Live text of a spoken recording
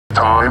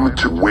time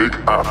to wake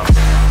up.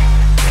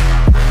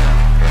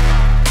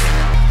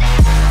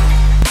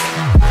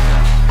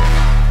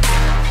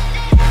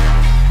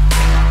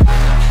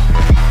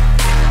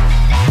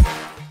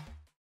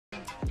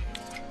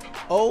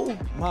 Oh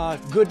my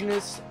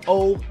goodness,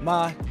 oh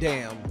my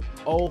damn,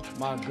 oh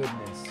my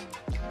goodness.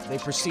 They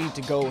proceed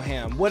to go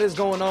ham. What is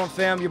going on,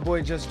 fam? Your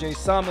boy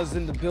JustJaySama's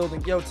in the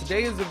building. Yo,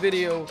 today is a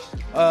video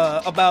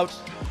about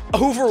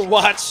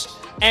Overwatch.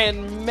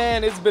 And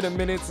man, it's been a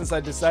minute since I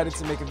decided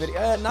to make a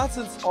video. Not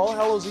since All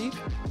Hallows Eve,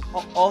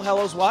 All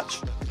Hallows Watch,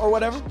 or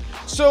whatever.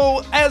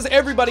 So, as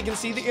everybody can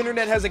see, the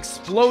internet has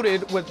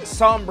exploded with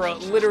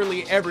Sombra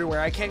literally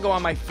everywhere. I can't go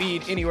on my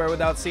feed anywhere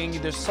without seeing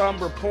either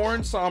Sombra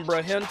porn,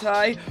 Sombra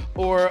hentai,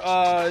 or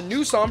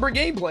new Sombra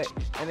gameplay.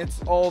 And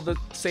it's all the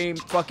same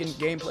fucking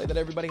gameplay that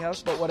everybody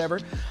has, but whatever.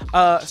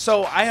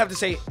 So, I have to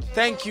say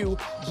thank you,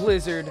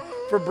 Blizzard,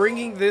 for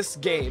bringing this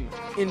game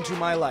into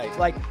my life.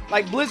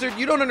 Like Blizzard,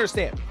 you don't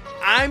understand.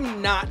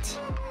 I'm not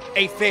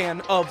a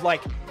fan of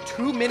like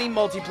too many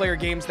multiplayer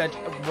games that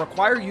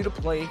require you to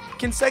play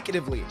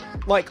consecutively,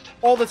 like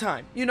all the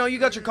time. You know, you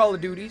got your Call of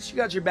Duties, you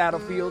got your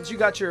Battlefields, you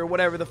got your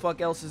whatever the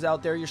fuck else is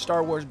out there, your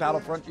Star Wars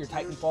Battlefront, your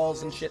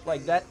Titanfalls and shit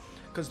like that,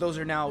 because those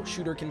are now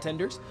shooter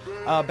contenders.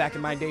 Back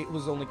in my day, it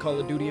was only Call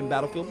of Duty and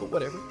Battlefield, but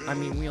whatever. I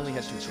mean, we only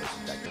had two choices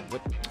back then.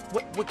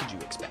 What could you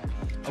expect?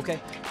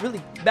 Okay,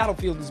 really,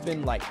 Battlefield has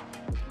been like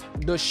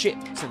the shit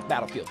since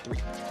Battlefield 3.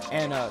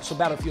 And so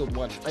Battlefield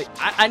 1,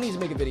 I need to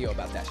make a video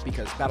about that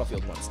because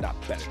Battlefield 1 is not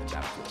better than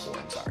Battlefield 4,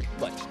 I'm sorry.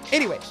 But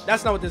anyway,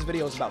 that's not what this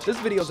video is about. This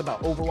video is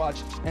about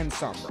Overwatch and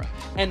Sombra.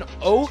 And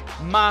oh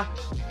my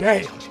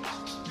damn,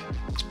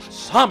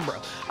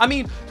 Sombra. I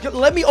mean,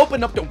 let me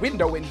open up the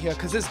window in here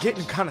because it's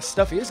getting kind of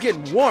stuffy. It's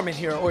getting warm in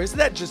here, or is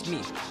that just me?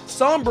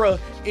 Sombra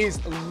is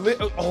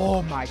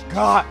oh my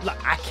god,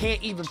 like, I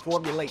can't even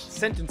formulate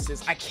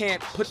sentences. I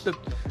can't put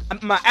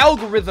my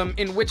algorithm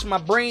in which my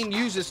brain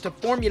uses to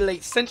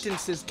formulate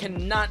sentences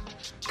cannot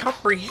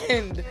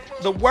comprehend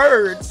the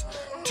words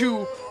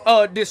to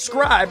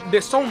describe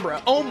this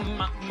Sombra. Oh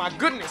my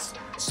goodness.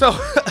 So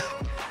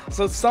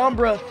so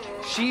Sombra,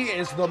 she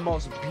is the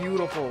most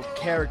beautiful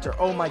character.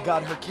 Oh my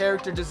god, her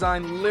character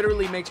design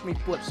literally makes me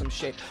flip some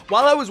shit.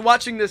 While I was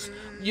watching this,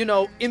 you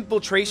know,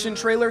 infiltration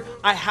trailer,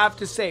 I have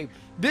to say,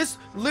 this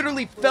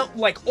literally felt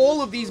like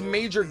all of these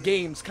major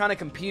games kind of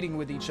competing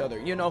with each other.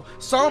 You know,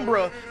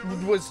 Sombra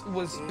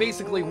was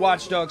basically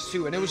Watch Dogs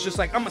 2, and it was just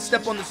like, I'm gonna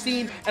step on the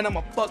scene and I'm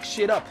gonna fuck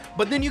shit up.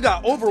 But then you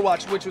got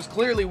Overwatch, which was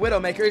clearly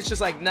Widowmaker. It's just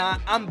like, nah,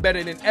 I'm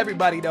better than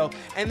everybody though.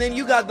 And then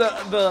you got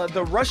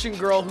the Russian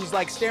girl who's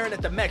like staring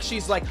at the mech.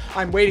 She's like,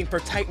 I'm waiting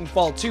for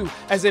Titanfall 2,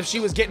 as if she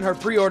was getting her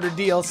pre-order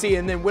DLC,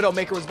 and then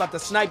Widowmaker was about to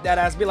snipe that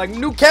ass, be like,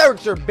 new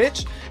character,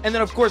 bitch. And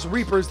then of course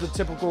Reaper's the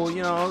typical,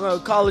 you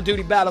know, Call of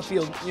Duty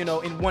Battlefield, you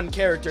know, in one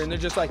character, and they're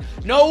just like,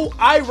 no,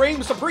 I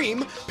reign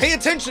supreme, pay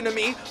attention to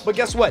me. But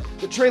guess what?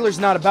 The trailer's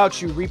not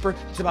about you, Reaper.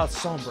 It's about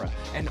Sombra.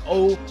 And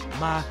oh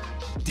my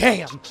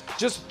damn,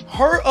 just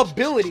her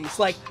abilities,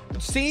 like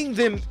seeing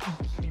them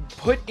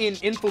put in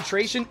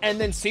infiltration and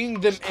then seeing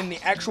them in the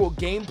actual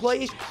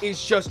gameplay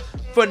is just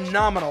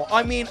phenomenal.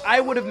 I mean,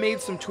 I would have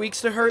made some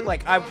tweaks to her.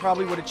 Like, I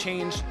probably would have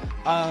changed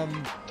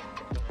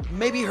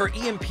maybe her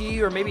EMP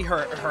or maybe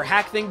her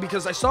hack thing,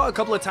 because I saw a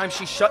couple of times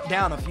she shut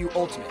down a few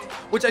ultimates,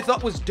 which I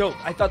thought was dope.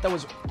 I thought that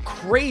was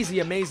crazy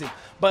amazing.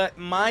 But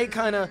my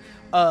kind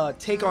of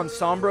take on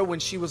Sombra when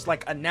she was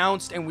like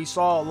announced, and we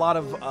saw a lot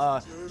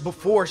of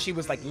before she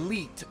was like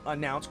leaked,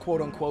 announced, quote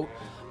unquote,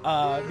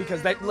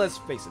 because that, let's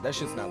face it, that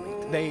shit's not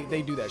leaked.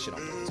 They do that shit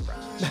on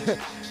purpose.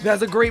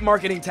 That's a great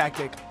marketing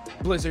tactic,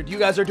 Blizzard. You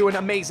guys are doing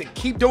amazing.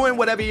 Keep doing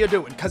whatever you're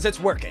doing, because it's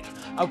working.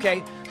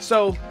 Okay,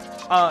 so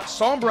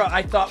Sombra,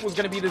 I thought, was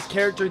going to be this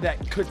character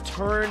that could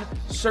turn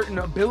certain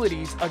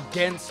abilities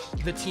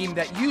against the team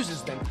that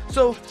uses them.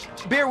 So,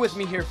 bear with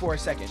me here for a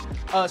second.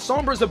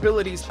 Sombra's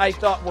abilities, I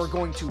thought, were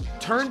going to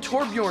turn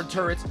Torbjorn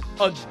turrets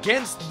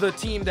against the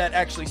team that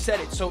actually set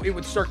it, so it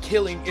would start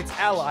killing its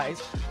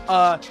allies.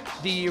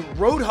 The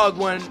Roadhog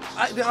one,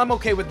 I'm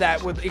okay with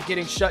that, with it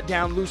getting shut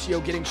down,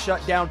 Lucio getting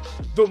shut down.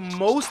 The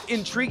most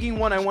intriguing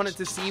one I wanted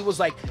to see was,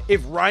 like,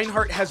 if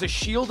Reinhardt has a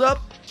shield up,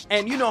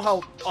 and you know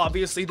how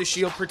obviously the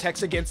shield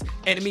protects against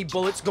enemy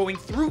bullets going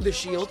through the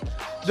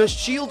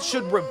shield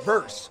should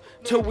reverse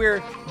to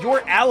where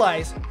your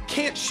allies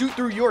can't shoot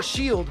through your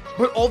shield,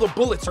 but all the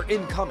bullets are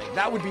incoming.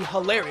 That would be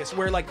hilarious,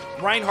 where like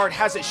Reinhardt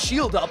has his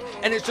shield up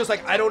and it's just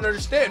like, I don't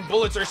understand,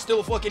 bullets are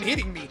still fucking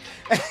hitting me.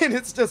 And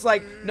it's just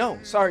like, no,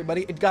 sorry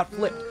buddy, it got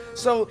flipped.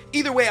 So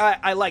either way,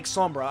 I like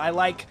Sombra. I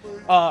like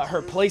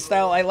her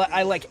playstyle.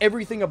 I like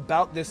everything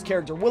about this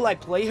character. Will I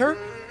play her?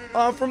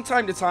 From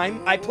time to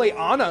time. I play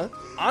Ana.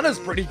 Ana's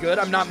pretty good.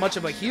 I'm not much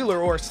of a healer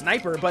or a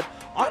sniper, but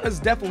Ana's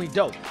definitely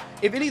dope.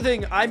 if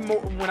anything,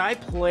 when I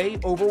play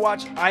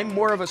Overwatch, I'm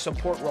more of a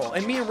support role.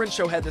 And me and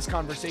Rinsho had this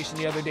conversation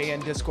the other day in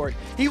Discord.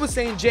 He was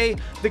saying, Jay,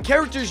 the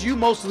characters you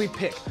mostly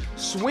pick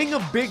swing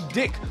a big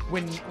dick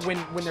when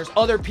there's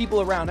other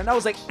people around. And I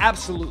was like,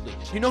 absolutely.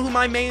 You know who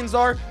my mains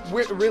are?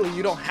 Really,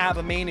 you don't have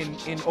a main in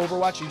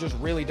Overwatch. You just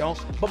really don't.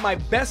 But my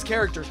best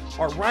characters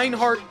are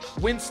Reinhardt,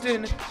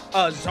 Winston,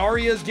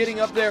 Zarya's getting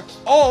up there.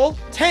 All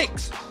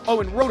tanks. Oh,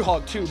 and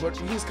Roadhog too, but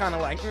he's kind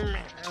of like,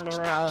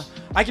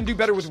 I can do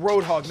better with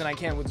Roadhog than I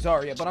can with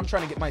Zarya, but I'm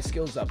trying to get my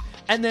skills up.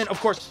 And then, of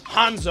course,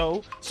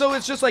 Hanzo. So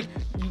it's just like,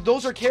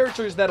 those are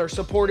characters that are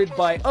supported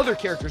by other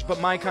characters, but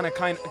my kind of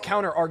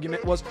counter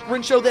argument was,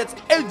 Rinsho, that's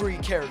every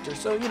character.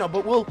 So, you know,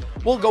 but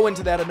we'll go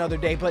into that another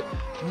day. But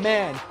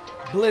man,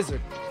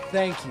 Blizzard,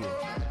 thank you.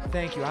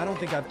 Thank you. I don't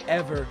think I've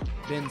ever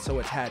been so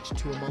attached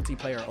to a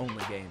multiplayer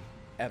only game.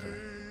 Ever.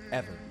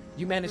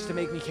 You managed to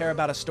make me care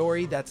about a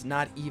story that's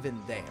not even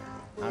there.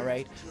 All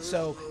right,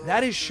 so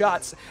that is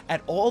shots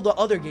at all the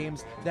other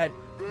games that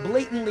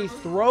blatantly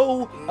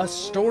throw a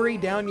story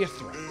down your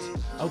throat.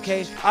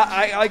 Okay,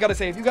 I gotta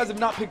say, if you guys have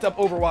not picked up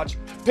Overwatch,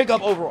 pick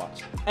up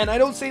Overwatch. And I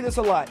don't say this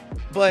a lot,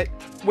 but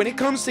when it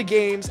comes to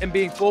games and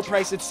being full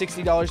price at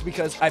 $60,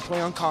 because I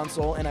play on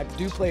console and I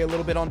do play a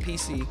little bit on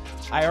PC.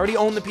 I already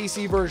own the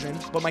PC version,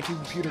 but my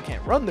computer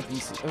can't run the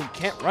PC.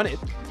 Can't run it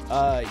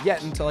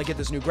yet until I get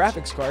this new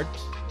graphics card.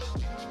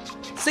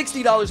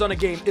 $60 on a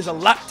game is a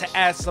lot to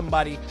ask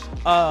somebody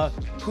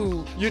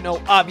who, you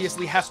know,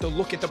 obviously has to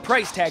look at the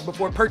price tag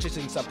before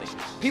purchasing something.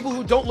 People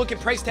who don't look at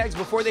price tags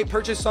before they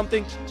purchase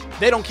something,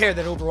 they don't care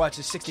that Overwatch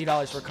is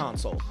 $60 for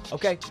console,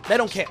 okay? They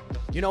don't care.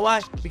 You know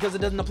why? Because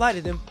it doesn't apply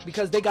to them,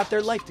 because they got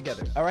their life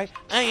together, all right?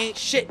 I ain't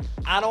shit.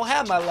 I don't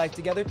have my life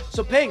together,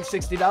 so paying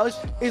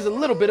 $60 is a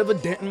little bit of a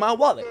dent in my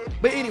wallet.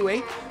 But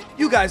anyway,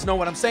 you guys know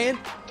what I'm saying.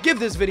 Give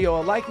this video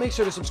a like. Make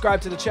sure to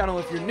subscribe to the channel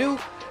if you're new.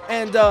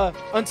 And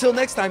until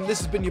next time, this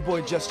has been your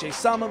boy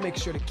JustJaySama. Make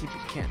sure to keep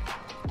it canon.